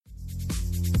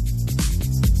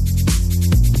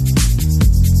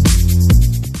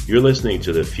You're listening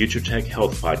to the Future Tech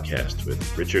Health Podcast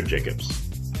with Richard Jacobs.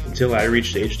 Until I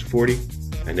reached age 40,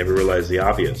 I never realized the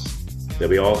obvious, that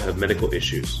we all have medical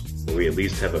issues, or we at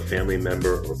least have a family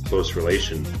member or close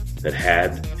relation that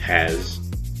has,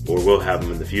 or will have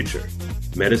them in the future.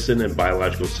 Medicine and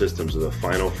biological systems are the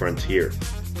final frontier.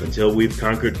 Until we've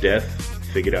conquered death,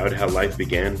 figured out how life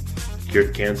began,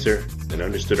 cured cancer, and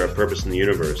understood our purpose in the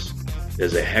universe,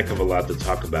 there's a heck of a lot to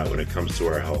talk about when it comes to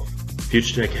our health.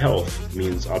 Future Tech Health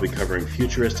means I'll be covering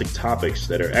futuristic topics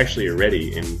that are actually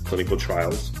already in clinical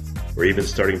trials, or even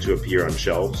starting to appear on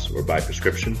shelves or by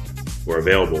prescription, or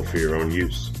available for your own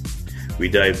use. We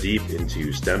dive deep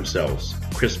into stem cells,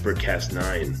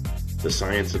 CRISPR-Cas9, the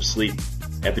science of sleep,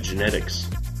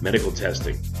 epigenetics, medical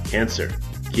testing, cancer,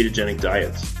 ketogenic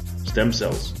diets, stem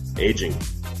cells, aging,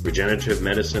 regenerative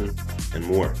medicine, and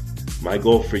more. My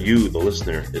goal for you, the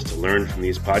listener, is to learn from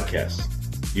these podcasts.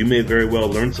 You may very well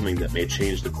learn something that may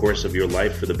change the course of your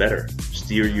life for the better,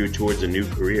 steer you towards a new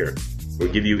career, or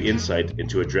give you insight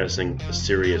into addressing a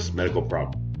serious medical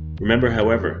problem. Remember,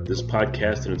 however, this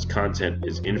podcast and its content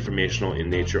is informational in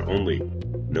nature only.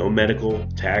 No medical,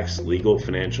 tax, legal,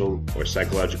 financial, or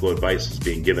psychological advice is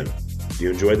being given. If you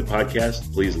enjoy the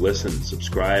podcast, please listen,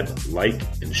 subscribe, like,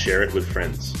 and share it with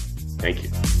friends. Thank you.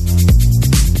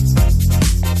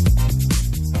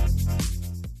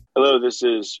 Hello, this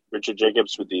is Richard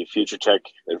Jacobs with the Future Tech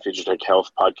and Future Tech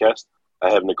Health podcast. I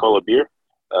have Nicola Beer.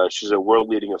 She's a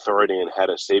world-leading authority in how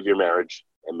to save your marriage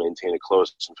and maintain a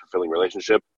close and fulfilling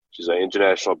relationship. She's an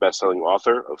international best-selling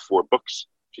author of 4 books.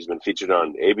 She's been featured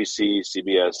on ABC,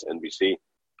 CBS, NBC,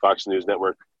 Fox News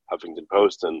Network, Huffington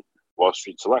Post, and Wall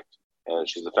Street Select. And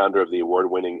she's the founder of the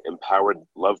award-winning Empowered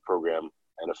Love Program,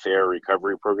 an affair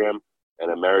recovery program,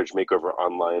 and a marriage makeover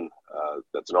online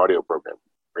that's an audio program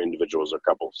for individuals or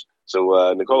couples.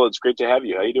 So, Nicola, it's great to have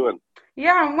you. How you doing?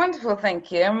 Yeah, I'm wonderful,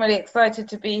 thank you. I'm really excited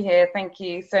to be here. Thank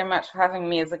you so much for having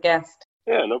me as a guest.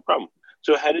 Yeah, no problem.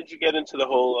 So how did you get into the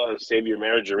whole save your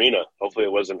marriage arena? Hopefully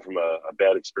it wasn't from a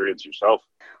bad experience yourself.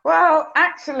 Well,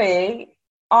 actually,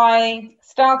 I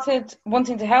started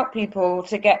wanting to help people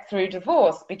to get through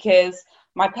divorce because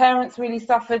my parents really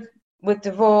suffered with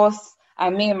divorce,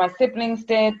 and me and my siblings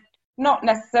did. Not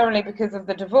necessarily because of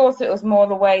the divorce, it was more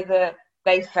the way that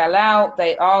they fell out,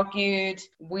 they argued,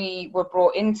 we were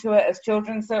brought into it as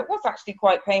children, so it was actually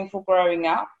quite painful growing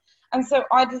up. And so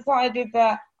I decided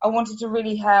that I wanted to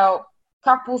really help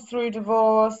couples through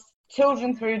divorce,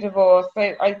 children through divorce.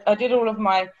 So I did all of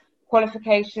my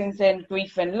qualifications in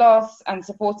grief and loss and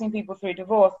supporting people through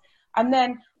divorce. And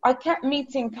then I kept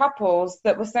meeting couples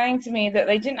that were saying to me that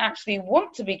they didn't actually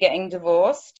want to be getting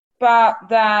divorced, but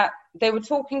that they were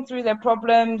talking through their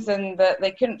problems and that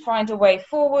they couldn't find a way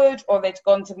forward, or they'd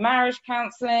gone to marriage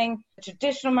counselling,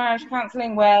 traditional marriage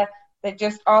counselling, where they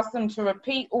just asked them to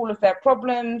repeat all of their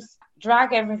problems,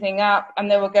 drag everything up,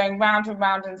 and they were going round and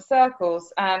round in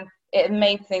circles, and it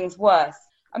made things worse.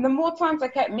 And the more times I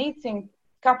kept meeting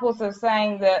couples who were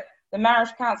saying that the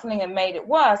marriage counselling had made it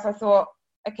worse, I thought,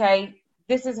 okay,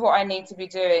 this is what I need to be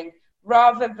doing.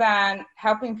 Rather than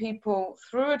helping people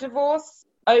through a divorce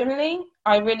only,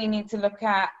 I really need to look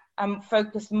at and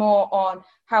focus more on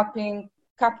helping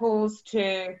couples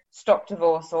to stop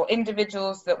divorce, or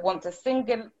individuals that want to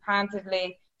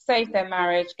single-handedly save their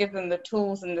marriage, give them the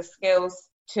tools and the skills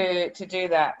to do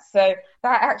that. So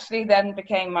that actually then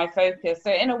became my focus.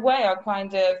 So in a way, I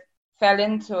kind of fell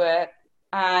into it,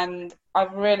 and I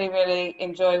really, really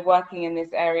enjoy working in this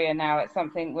area now. It's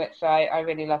something which I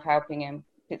really love helping in.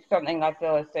 It's something I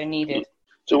feel is so needed.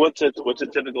 So what's a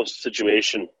typical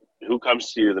situation? Who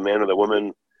comes to you, the man or the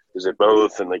woman? Is it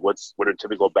both? And what are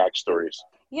typical backstories?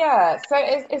 Yeah, so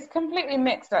it's completely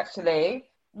mixed actually,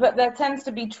 but there tends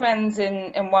to be trends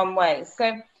in one way.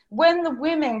 So when the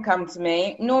women come to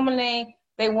me, normally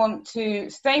they want to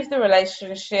save the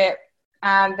relationship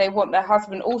and they want their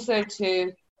husband also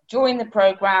to join the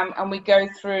program, and we go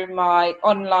through my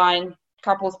online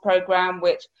couples program,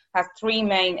 which has 3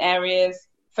 main areas,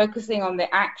 focusing on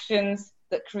the actions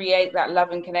that create that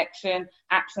love and connection,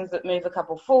 actions that move a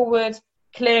couple forward,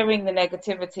 clearing the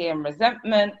negativity and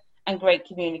resentment, and great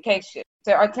communication.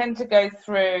 So I tend to go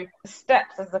through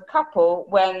steps as a couple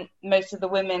when most of the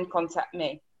women contact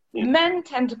me. Men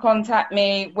tend to contact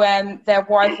me when their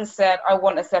wife has said, I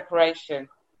want a separation,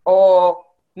 or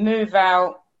move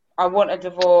out, I want a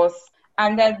divorce.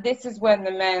 And then this is when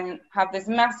the men have this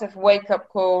massive wake-up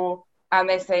call, and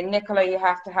they say, Nicola, you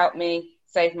have to help me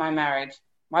save my marriage.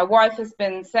 My wife has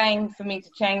been saying for me to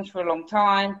change for a long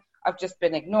time. I've just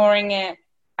been ignoring it.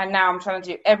 And now I'm trying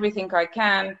to do everything I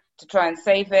can to try and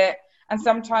save it. And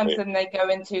sometimes then they go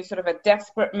into sort of a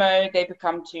desperate mode. They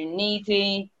become too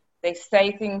needy. They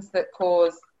say things that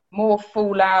cause more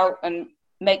fallout and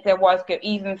make their wives go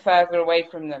even further away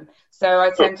from them. So I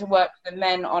tend to work with the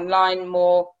men online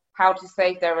more, how to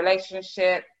save their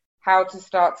relationship, how to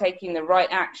start taking the right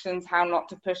actions, how not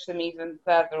to push them even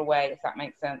further away, if that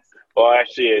makes sense. Well,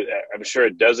 actually, I'm sure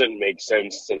it doesn't make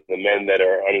sense to the men that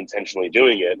are unintentionally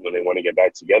doing it when they want to get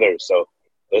back together. So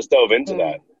let's delve into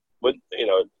that. What,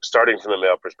 starting from the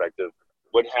male perspective,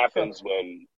 what happens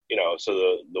when,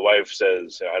 so the wife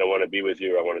says, I don't want to be with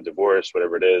you, I want a divorce,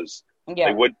 whatever it is.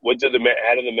 Yeah. Like, what do the men,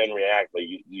 how do the men react? Like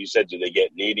you said, do they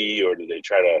get needy, or do they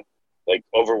try to like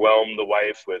overwhelm the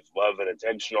wife with love and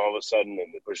attention all of a sudden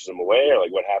and it pushes them away, or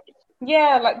like what happens?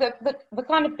 Yeah, like the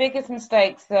kind of biggest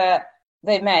mistakes that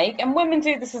they make, and women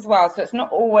do this as well, so it's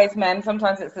not always men,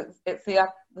 sometimes it's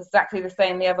exactly the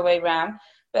same the other way around,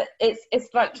 but it's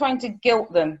like trying to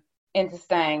guilt them into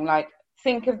staying. Like,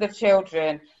 think of the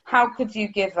children, how could you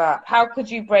give up, how could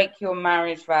you break your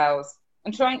marriage vows?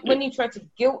 And when you try to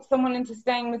guilt someone into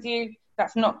staying with you,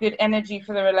 that's not good energy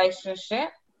for the relationship,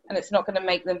 and it's not going to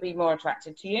make them be more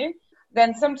attracted to you.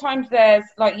 Then sometimes there's,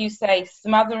 like you say,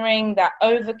 smothering, that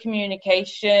over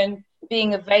communication,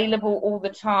 being available all the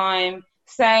time,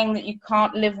 saying that you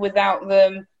can't live without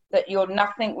them, that you're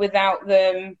nothing without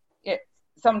them.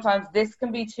 Sometimes this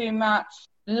can be too much.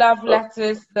 Love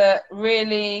letters that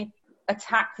really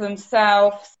attack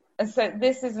themselves. And so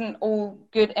this isn't all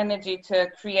good energy to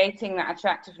creating that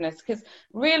attractiveness, because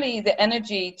really the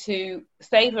energy to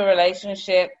save a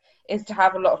relationship is to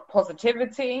have a lot of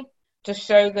positivity, to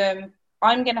show them,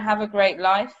 I'm going to have a great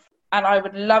life and I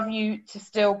would love you to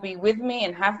still be with me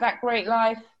and have that great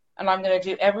life. And I'm going to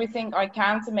do everything I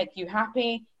can to make you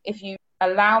happy. If you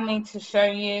allow me to show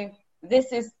you,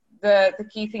 this is the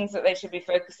key things that they should be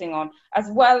focusing on, as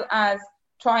well as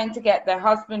trying to get their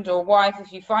husband or wife,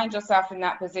 if you find yourself in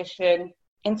that position,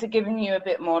 into giving you a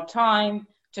bit more time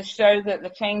to show that the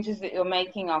changes that you're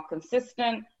making are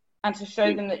consistent, and to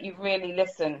show them that you've really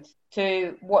listened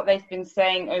to what they've been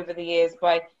saying over the years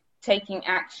by taking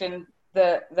action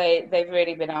that they've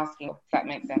really been asking, if that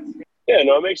makes sense. Yeah,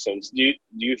 no, it makes sense. Do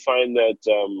you find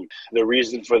that the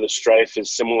reason for the strife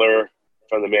is similar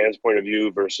from the man's point of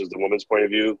view versus the woman's point of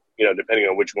view, depending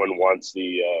on which one wants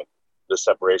the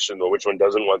separation or which one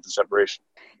doesn't want the separation?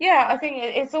 Yeah, I think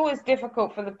it's always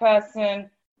difficult for the person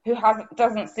who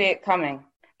doesn't see it coming.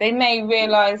 They may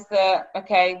realize that,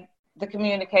 okay, the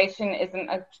communication isn't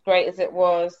as great as it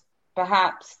was.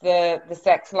 Perhaps the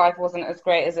sex life wasn't as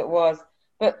great as it was.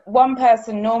 But one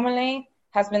person normally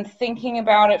has been thinking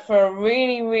about it for a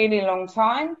really, really long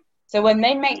time. So when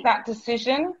they make that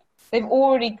decision, they've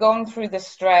already gone through the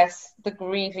stress, the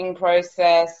grieving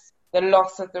process, the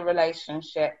loss of the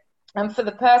relationship. And for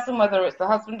the person, whether it's the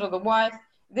husband or the wife,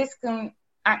 this can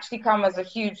actually come as a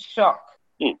huge shock.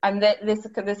 And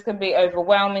this can be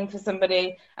overwhelming for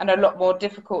somebody and a lot more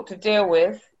difficult to deal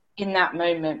with in that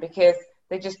moment, because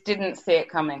they just didn't see it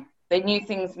coming. They knew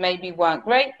things maybe weren't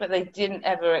great, but they didn't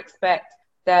ever expect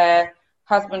their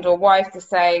husband or wife to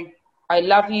say, I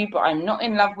love you, but I'm not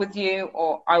in love with you,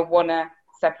 or I want a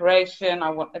separation, I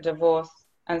want a divorce.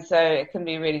 And so it can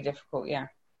be really difficult, yeah.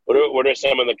 What are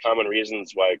some of the common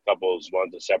reasons why couples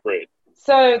want to separate?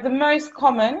 So the most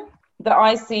common that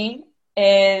I see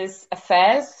is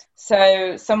affairs.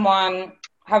 So someone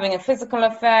having a physical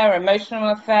affair, emotional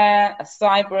affair, a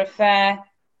cyber affair.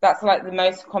 That's like the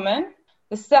most common.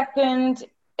 The second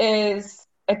is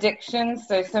addiction.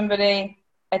 So somebody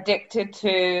addicted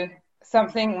to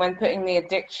something, when putting the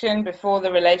addiction before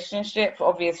the relationship for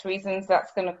obvious reasons,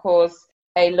 that's going to cause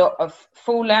a lot of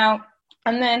fallout.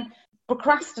 And then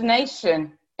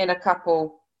procrastination in a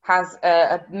couple has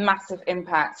a massive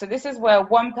impact. So this is where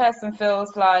one person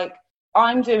feels like,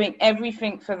 I'm doing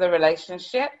everything for the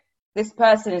relationship. This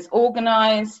person is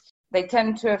organized. They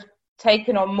tend to have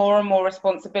taken on more and more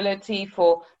responsibility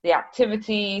for the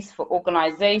activities, for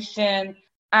organization.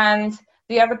 And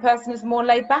the other person is more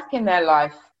laid back in their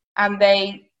life, and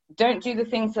they don't do the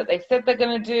things that they said they're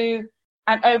going to do.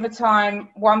 And over time,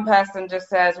 one person just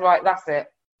says, right, that's it.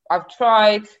 I've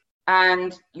tried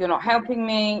and you're not helping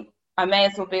me. I may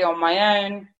as well be on my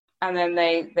own. And then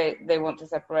they want to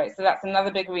separate. So that's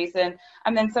another big reason.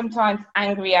 And then sometimes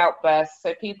angry outbursts.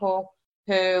 So people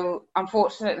who,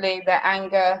 unfortunately, their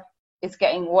anger is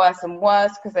getting worse and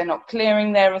worse because they're not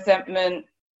clearing their resentment.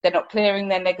 They're not clearing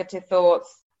their negative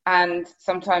thoughts. And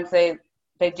sometimes they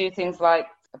do things like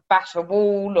bash a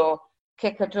wall or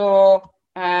kick a door.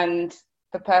 And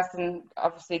the person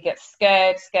obviously gets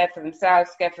scared for themselves,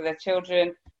 scared for their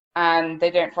children. And they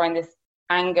don't find this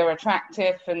anger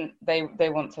attractive, and they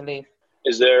want to leave.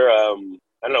 Is there I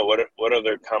don't know, what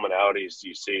other commonalities do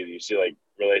you see? Do you see like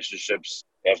relationships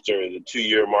after the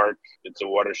 2-year mark, it's a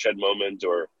watershed moment,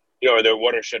 or are there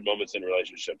watershed moments in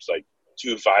relationships, like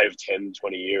 2, 5, 10,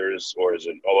 20 years, or is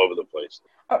it all over the place?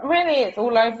 Really, it's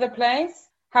all over the place.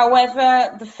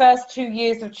 However, the first 2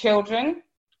 years of children,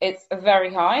 it's a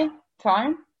very high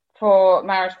time for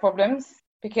marriage problems,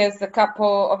 because the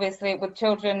couple, obviously, with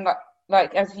children,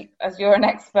 like as you're an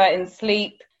expert in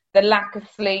sleep, the lack of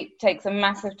sleep takes a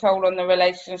massive toll on the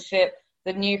relationship,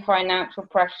 the new financial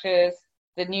pressures,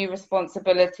 the new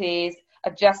responsibilities,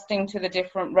 adjusting to the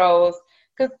different roles.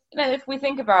 Because if we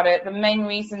think about it, the main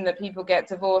reason that people get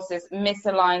divorced is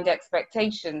misaligned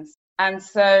expectations. And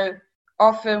so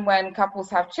often when couples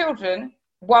have children,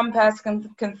 one person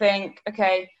can think,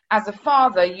 okay, as a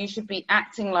father, you should be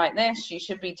acting like this, you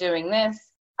should be doing this.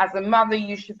 As a mother,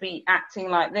 you should be acting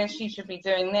like this, you should be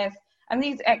doing this. And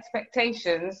these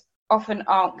expectations often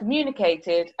aren't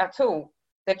communicated at all.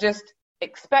 They're just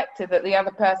expected that the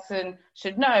other person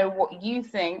should know what you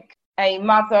think a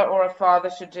mother or a father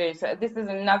should do. So this is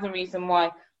another reason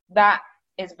why that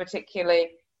is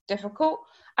particularly difficult.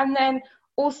 And then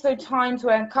also times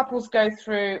when couples go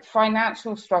through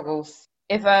financial struggles.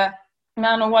 If a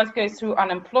man or wife goes through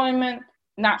unemployment,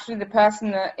 naturally the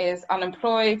person that is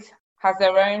unemployed has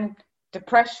their own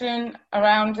depression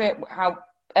around it,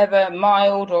 however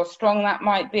mild or strong that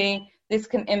might be. This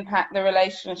can impact the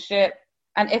relationship.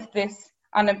 And if this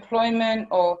unemployment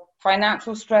or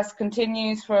financial stress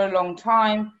continues for a long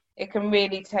time, it can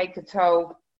really take a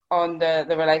toll on the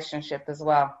relationship as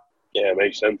well. Yeah, it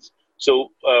makes sense. So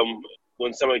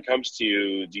when someone comes to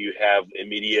you, do you have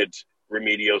immediate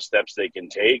remedial steps they can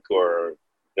take, or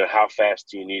how fast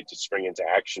do you need to spring into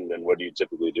action, and what do you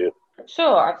typically do?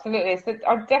 Sure, absolutely. So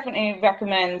I definitely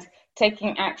recommend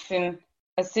taking action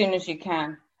as soon as you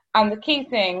can. And the key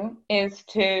thing is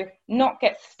to not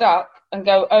get stuck and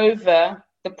go over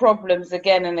the problems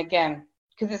again and again,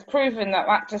 because it's proven that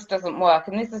just doesn't work.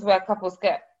 And this is where couples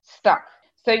get stuck.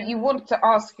 So you want to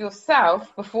ask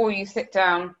yourself before you sit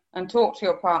down and talk to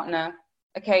your partner,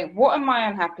 okay, what am I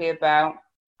unhappy about?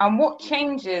 And what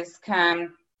changes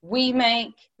can we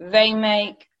make, they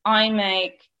make, I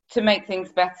make to make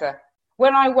things better?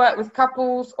 When I work with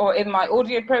couples or in my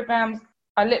audio programs,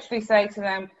 I literally say to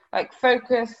them,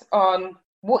 focus on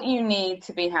what you need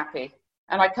to be happy.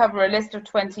 And I cover a list of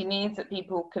 20 needs that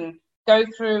people can go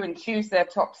through and choose their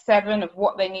top 7 of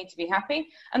what they need to be happy.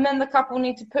 And then the couple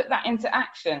need to put that into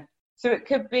action. So it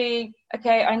could be,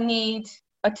 okay, I need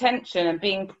attention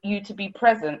and you to be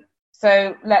present.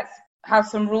 So let's have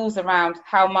some rules around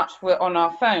how much we're on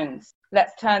our phones.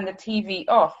 Let's turn the TV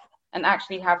off and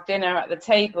actually have dinner at the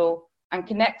table and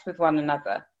connect with one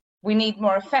another. We need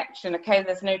more affection. Okay,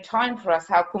 there's no time for us.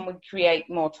 How can we create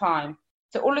more time?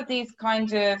 So all of these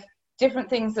kind of different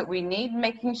things that we need,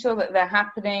 making sure that they're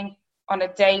happening on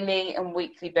a daily and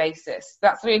weekly basis.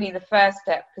 That's really the first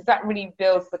step, because that really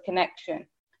builds the connection.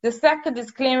 The second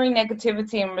is clearing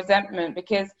negativity and resentment,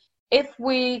 because if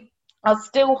we are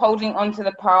still holding on to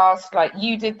the past, like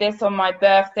you did this on my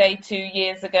birthday 2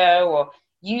 years ago, or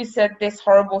you said this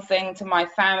horrible thing to my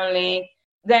family,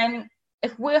 then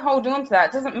if we're holding on to that,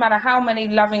 it doesn't matter how many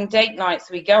loving date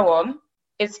nights we go on,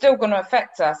 it's still going to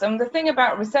affect us. And the thing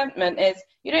about resentment is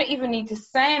you don't even need to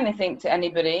say anything to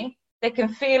anybody. They can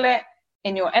feel it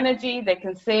in your energy. They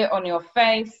can see it on your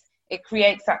face. It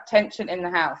creates that tension in the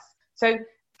house. So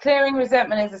clearing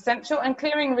resentment is essential, and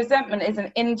clearing resentment is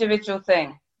an individual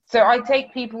thing. So I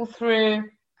take people through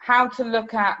how to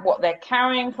look at what they're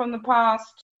carrying from the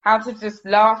past, how to just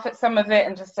laugh at some of it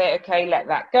and just say, okay, let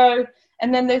that go.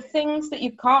 And then there's things that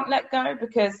you can't let go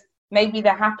because maybe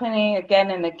they're happening again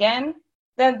and again.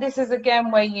 Then this is again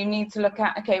where you need to look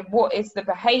at, okay, what is the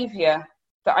behavior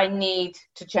that I need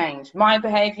to change? My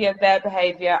behavior, their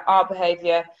behavior, our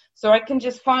behavior. So I can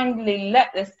just finally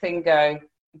let this thing go,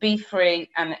 be free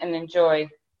and enjoy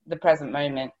the present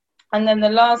moment. And then the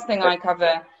last thing I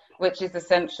cover, which is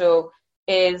essential,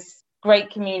 is great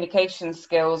communication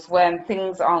skills when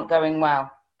things aren't going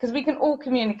well. Because we can all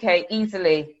communicate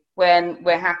easily when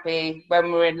we're happy,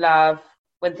 when we're in love,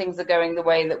 when things are going the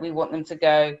way that we want them to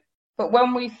go. But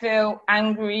when we feel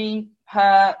angry,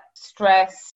 hurt,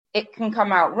 stressed, it can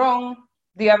come out wrong.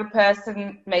 The other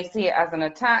person may see it as an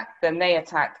attack, then they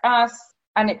attack us,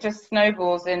 and it just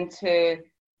snowballs into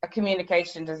a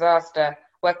communication disaster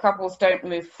where couples don't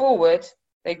move forward,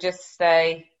 they just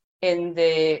stay in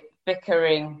the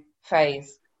bickering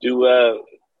phase. I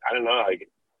don't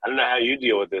know how you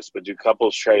deal with this, but do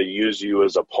couples try to use you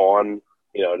as a pawn,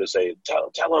 to say,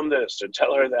 tell them this or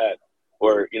tell her that,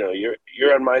 or,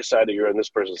 you're on my side or you're on this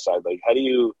person's side? Like, how do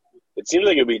you, it seems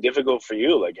like it'd be difficult for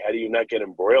you. Like, how do you not get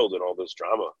embroiled in all this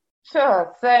drama?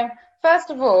 Sure. So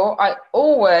first of all, I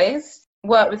always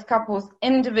work with couples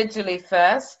individually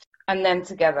first, and then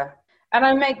together. And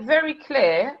I make very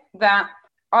clear that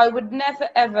I would never,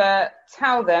 ever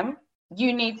tell them,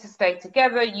 you need to stay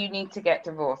together, you need to get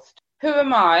divorced. Who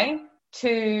am I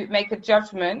to make a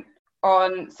judgment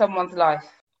on someone's life?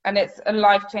 And it's a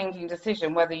life-changing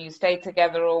decision, whether you stay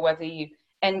together or whether you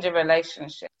end a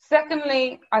relationship.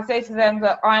 Secondly, I say to them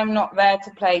that I'm not there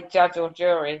to play judge or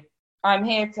jury. I'm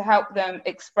here to help them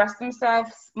express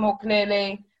themselves more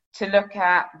clearly, to look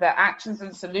at their actions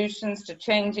and solutions to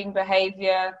changing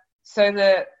behavior so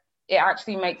that it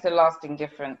actually makes a lasting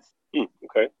difference.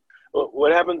 Okay. Well,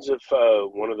 what happens if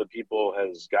one of the people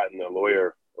has gotten a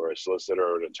lawyer or a solicitor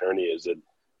or an attorney?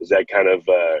 Does that kind of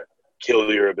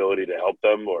kill your ability to help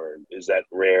them, or is that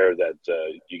rare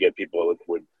that you get people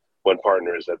with one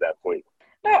partner is at that point?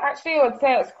 No, actually, I would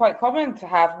say it's quite common to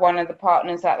have one of the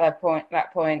partners at that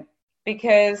point,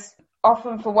 because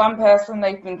often for one person,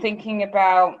 they've been thinking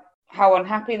about how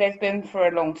unhappy they've been for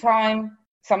a long time.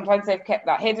 Sometimes they've kept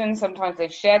that hidden. Sometimes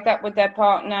they've shared that with their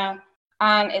partner.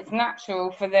 And it's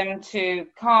natural for them to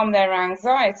calm their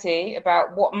anxiety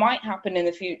about what might happen in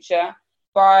the future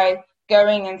by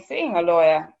going and seeing a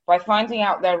lawyer, by finding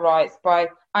out their rights, by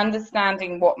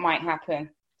understanding what might happen.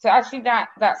 So actually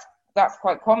that's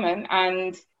quite common,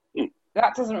 and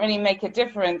that doesn't really make a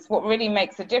difference. What really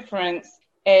makes a difference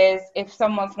is if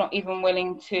someone's not even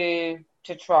willing to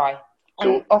try.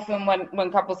 And often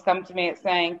when couples come to me, it's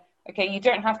saying, okay, you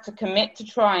don't have to commit to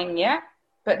trying yet,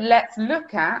 but let's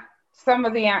look at some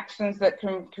of the actions that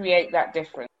can create that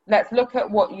difference. Let's look at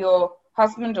what your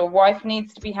husband or wife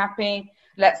needs to be happy.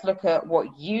 Let's look at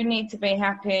what you need to be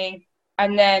happy.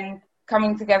 And then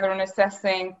coming together and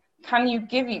assessing, can you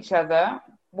give each other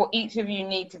what each of you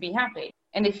need to be happy?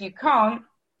 And if you can't,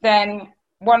 then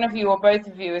one of you or both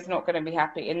of you is not going to be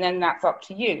happy. And then that's up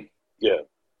to you. Yeah.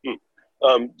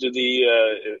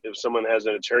 If someone has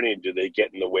an attorney, do they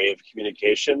get in the way of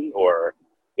communication, or,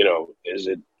 is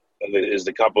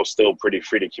the couple still pretty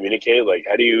free to communicate? Like,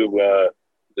 how do you,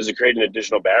 does it create an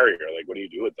additional barrier? Like, what do you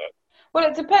do with that? Well,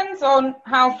 it depends on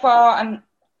how far and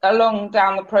along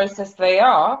down the process they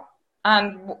are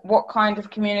and what kind of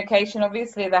communication,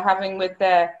 obviously, they're having with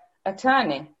their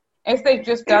attorney. If they've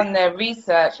just done their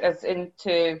research as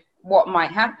into what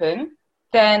might happen,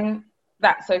 then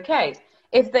that's okay.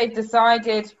 If they've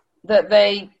decided that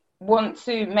they want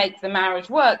to make the marriage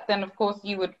work, then of course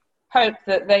you would hope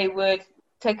that they would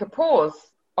take a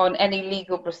pause on any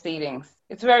legal proceedings.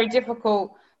 It's very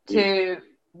difficult to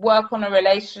work on a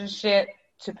relationship,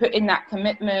 to put in that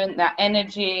commitment, that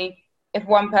energy, if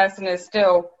one person is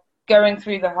still going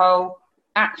through the whole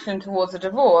action towards a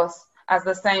divorce at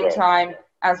the same time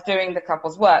as doing the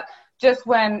couple's work. Just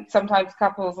when sometimes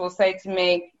couples will say to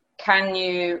me, can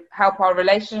you help our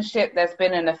relationship? There's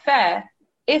been an affair.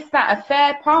 If that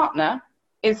affair partner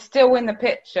is still in the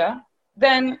picture,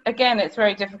 then again, it's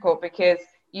very difficult because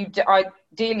you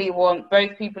ideally want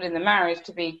both people in the marriage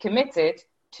to be committed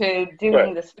to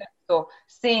doing the steps or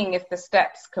seeing if the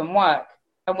steps can work.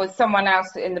 And with someone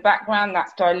else in the background,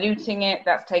 that's diluting it,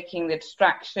 that's taking the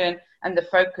distraction and the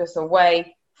focus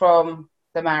away from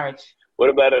the marriage. What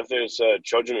about if there's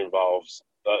children involved,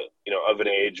 of an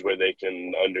age where they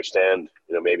can understand,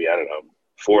 maybe,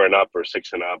 4 and up or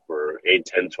 6 and up or 8,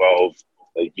 10, 12?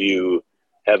 Like, do you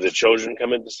have the children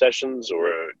come into sessions or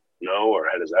no, or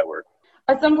how does that work?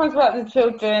 I sometimes work with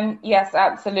children, yes,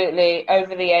 absolutely,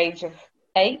 over the age of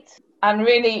 8. And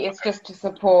really, it's just to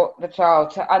support the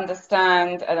child, to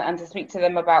understand and to speak to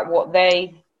them about what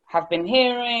they have been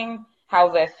hearing, how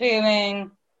they're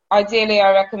feeling. Ideally,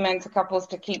 I recommend to couples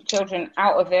to keep children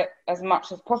out of it as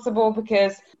much as possible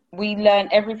because we learn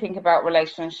everything about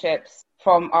relationships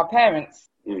from our parents.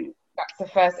 That's the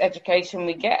first education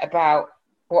we get about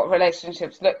what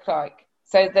relationships look like.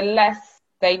 So the less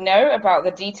they know about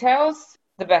the details,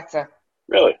 the better.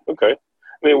 Really? Okay.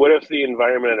 I mean, what if the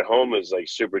environment at home is like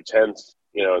super tense,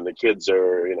 and the kids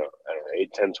are,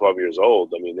 8, 10, 12 years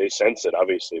old? I mean, they sense it.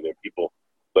 Obviously, they're people.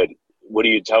 But what do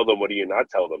you tell them? What do you not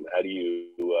tell them? How do you,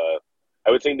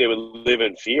 I would think they would live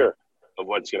in fear of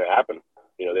what's going to happen.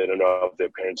 They don't know if their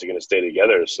parents are going to stay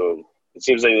together. So it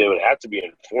seems like they would have to be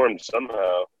informed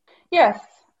somehow. Yes,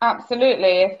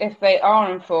 absolutely. If they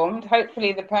are informed,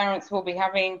 hopefully the parents will be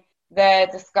having their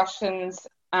discussions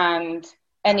and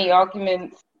any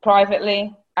arguments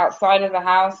privately outside of the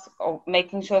house, or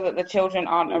making sure that the children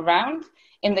aren't around.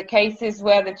 In the cases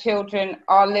where the children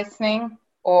are listening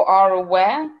or are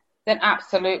aware, then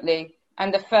absolutely.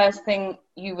 And the first thing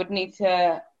you would need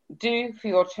to do for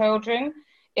your children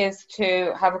is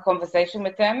to have a conversation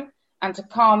with them and to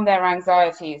calm their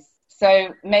anxieties. So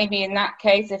maybe in that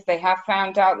case, if they have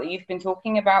found out that you've been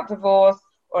talking about divorce,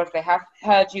 or if they have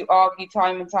heard you argue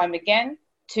time and time again,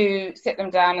 to sit them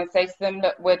down and say to them,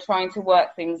 look, we're trying to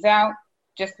work things out.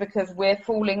 Just because we're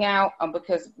falling out and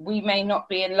because we may not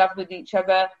be in love with each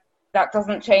other, that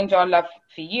doesn't change our love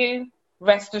for you.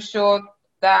 Rest assured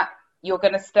that you're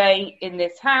going to stay in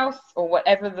this house, or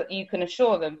whatever that you can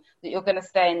assure them, that you're going to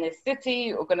stay in this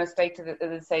city, or going to stay to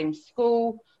the same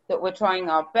school, that we're trying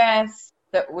our best,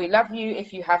 that we love you.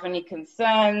 If you have any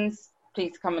concerns,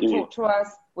 please come and talk to us.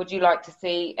 Would you like to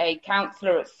see a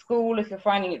counsellor at school if you're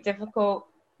finding it difficult?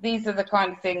 These are the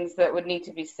kind of things that would need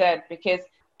to be said, because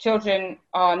children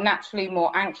are naturally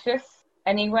more anxious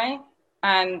anyway.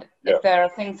 And if there are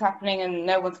things happening and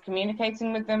no one's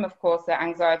communicating with them, of course, their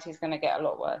anxiety is going to get a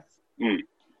lot worse.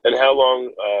 And how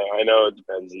long, I know it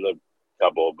depends on the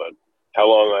couple, but how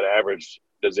long on average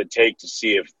does it take to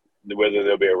see whether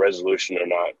there'll be a resolution or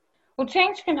not? Well,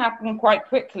 change can happen quite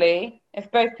quickly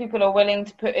if both people are willing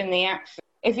to put in the action.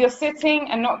 If you're sitting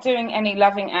and not doing any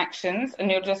loving actions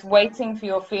and you're just waiting for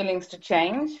your feelings to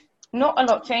change, not a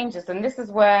lot changes. And this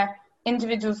is where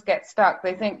individuals get stuck.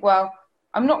 They think, well,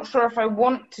 I'm not sure if I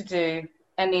want to do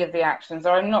any of the actions,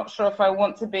 or I'm not sure if I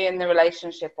want to be in the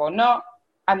relationship or not.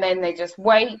 And then they just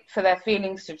wait for their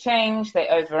feelings to change. They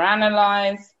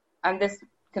overanalyze, and this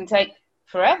can take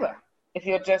forever. If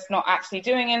you're just not actually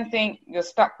doing anything, you're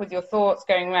stuck with your thoughts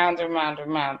going round and round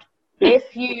and round.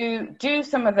 If you do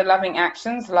some of the loving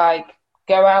actions, like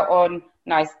go out on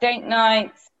nice date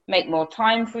nights, make more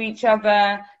time for each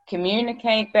other,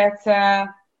 communicate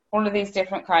better, all of these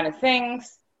different kind of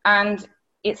things, and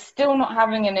it's still not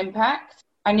having an impact,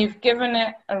 and you've given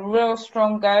it a real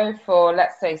strong go for,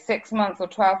 let's say, 6 months or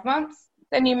 12 months,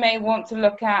 then you may want to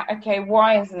look at, okay,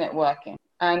 why isn't it working?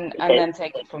 And then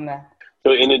take it from there.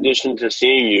 So in addition to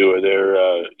seeing you,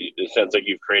 it sounds like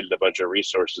you've created a bunch of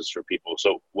resources for people.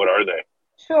 So what are they?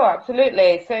 Sure,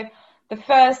 absolutely. So the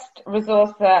first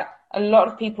resource that a lot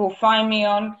of people find me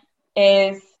on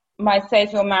is my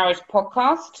Save Your Marriage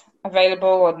podcast,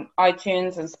 available on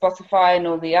iTunes and Spotify and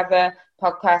all the other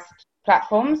podcast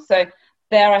platforms. So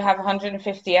there I have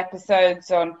 150 episodes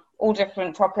on all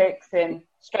different topics in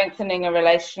strengthening a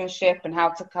relationship and how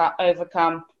to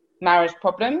overcome marriage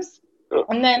problems.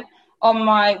 And then on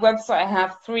my website, I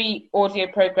have 3 audio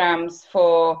programs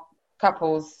for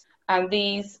couples, and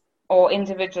these or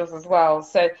individuals as well.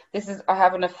 So I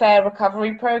have an affair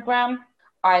recovery program.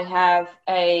 I have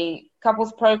a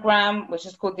couples program, which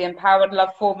is called the Empowered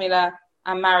Love Formula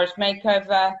and Marriage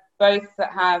Makeover, both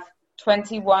that have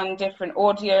 21 different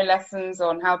audio lessons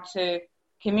on how to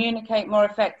communicate more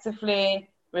effectively,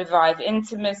 revive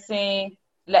intimacy,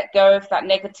 let go of that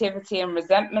negativity and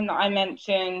resentment that I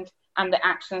mentioned, and the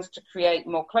actions to create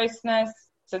more closeness.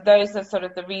 So those are sort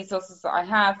of the resources that I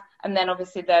have. And then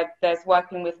obviously there's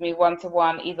working with me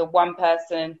one-to-one, either one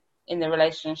person in the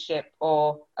relationship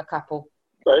or a couple.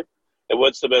 Right. And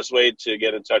what's the best way to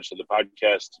get in touch with the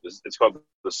podcast? It's called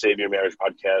the Save Your Marriage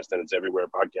podcast, and it's everywhere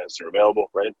podcasts are available,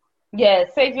 right? Yeah,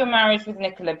 Save Your Marriage with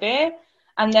Nicola Beer.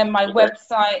 And then my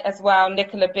website as well,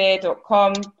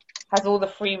 nicolabeer.com, has all the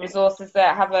free resources there.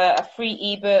 I have a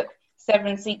free ebook,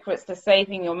 7 Secrets to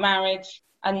Saving Your Marriage.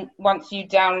 And once you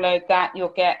download that, you'll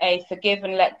get a Forgive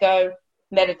and Let Go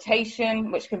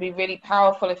meditation, which can be really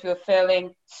powerful if you're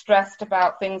feeling stressed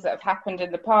about things that have happened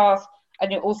in the past.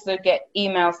 And you'll also get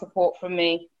email support from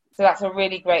me. So that's a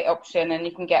really great option, and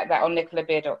you can get that on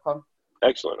nicolabeer.com.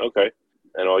 Excellent. Okay.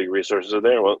 And all your resources are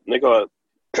there. Well, Nicola,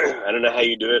 I don't know how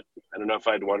you do it. I don't know if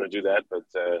I'd want to do that, but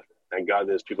thank God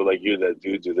there's people like you that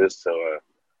do this. So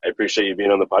I appreciate you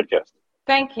being on the podcast.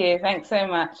 Thank you. Thanks so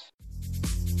much.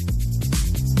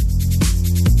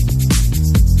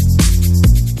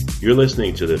 You're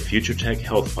listening to the Future Tech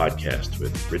Health Podcast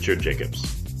with Richard Jacobs.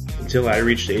 Until I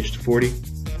reached age 40,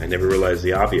 I never realized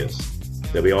the obvious,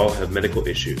 that we all have medical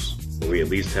issues, or we at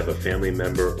least have a family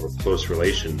member or close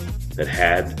relation that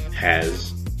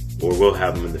has, or will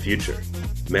have them in the future.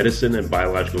 Medicine and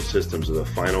biological systems are the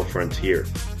final frontier.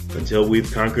 Until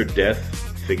we've conquered death,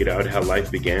 figured out how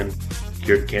life began,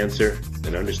 cured cancer,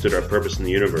 and understood our purpose in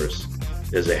the universe,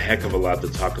 there's a heck of a lot to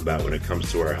talk about when it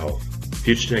comes to our health.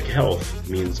 Future Tech Health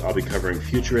means I'll be covering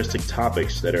futuristic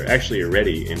topics that are actually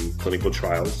already in clinical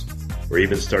trials, or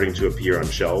even starting to appear on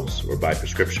shelves or by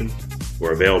prescription,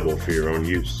 or available for your own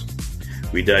use.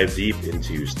 We dive deep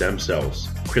into stem cells,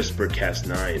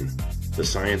 CRISPR-Cas9, the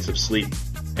science of sleep,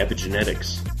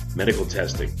 epigenetics, medical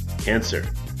testing, cancer,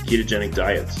 ketogenic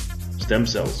diets, stem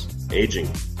cells, aging,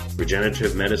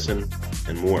 regenerative medicine,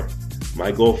 and more.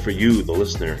 My goal for you, the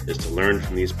listener, is to learn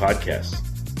from these podcasts.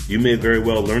 You may very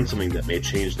well learn something that may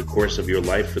change the course of your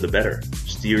life for the better,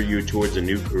 steer you towards a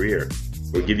new career,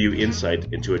 or give you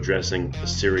insight into addressing a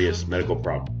serious medical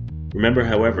problem. Remember,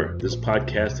 however, this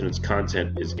podcast and its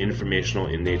content is informational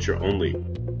in nature only.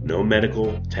 No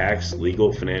medical, tax,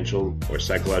 legal, financial, or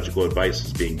psychological advice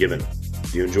is being given.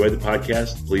 If you enjoyed the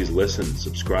podcast, please listen,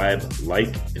 subscribe,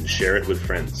 like, and share it with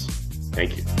friends.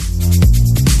 Thank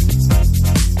you.